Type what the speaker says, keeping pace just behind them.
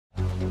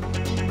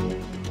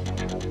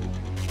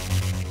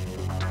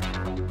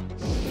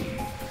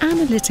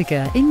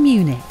Analytica in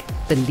Munich,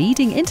 the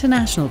leading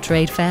international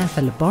trade fair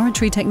for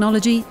laboratory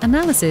technology,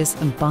 analysis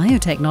and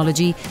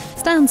biotechnology,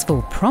 stands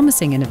for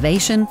promising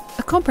innovation,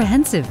 a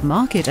comprehensive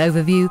market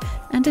overview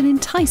and an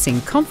enticing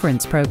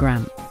conference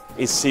program.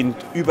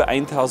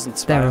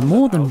 There are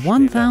more than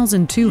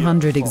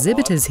 1,200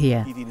 exhibitors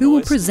here who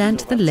will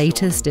present the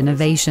latest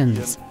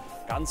innovations.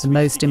 The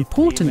most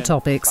important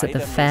topics at the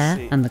fair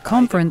and the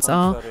conference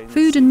are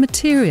food and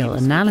material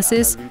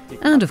analysis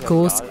and, of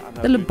course,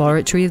 the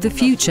laboratory of the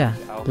future,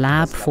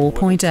 Lab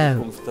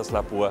 4.0.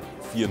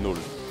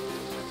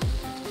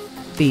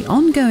 The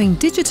ongoing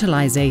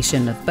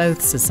digitalization of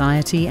both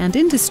society and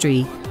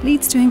industry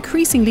leads to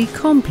increasingly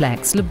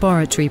complex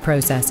laboratory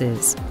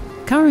processes.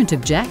 Current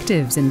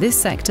objectives in this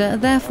sector are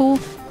therefore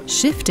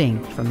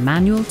shifting from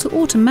manual to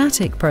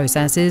automatic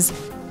processes,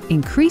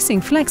 increasing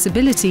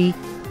flexibility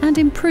and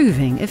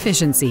improving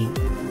efficiency.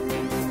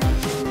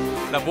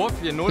 Lab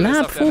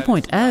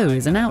 4.0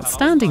 is an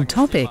outstanding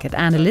topic at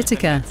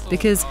Analytica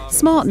because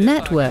smart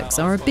networks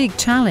are a big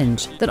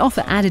challenge that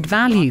offer added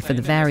value for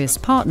the various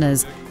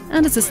partners,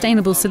 and a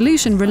sustainable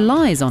solution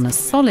relies on a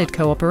solid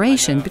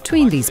cooperation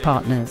between these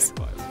partners.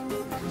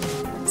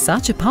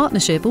 Such a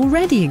partnership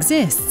already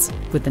exists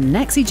with the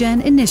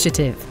NexiGen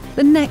initiative,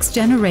 the Next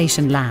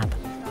Generation Lab.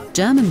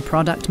 German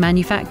product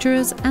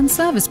manufacturers and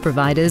service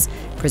providers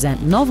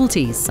present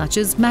novelties such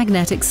as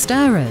magnetic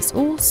stirrers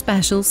or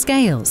special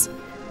scales.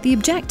 The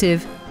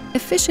objective: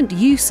 efficient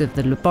use of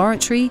the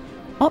laboratory,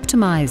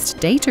 optimized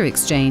data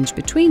exchange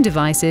between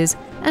devices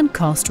and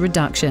cost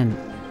reduction.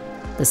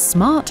 The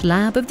smart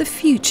lab of the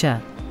future,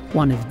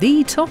 one of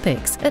the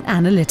topics at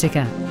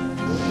Analytica.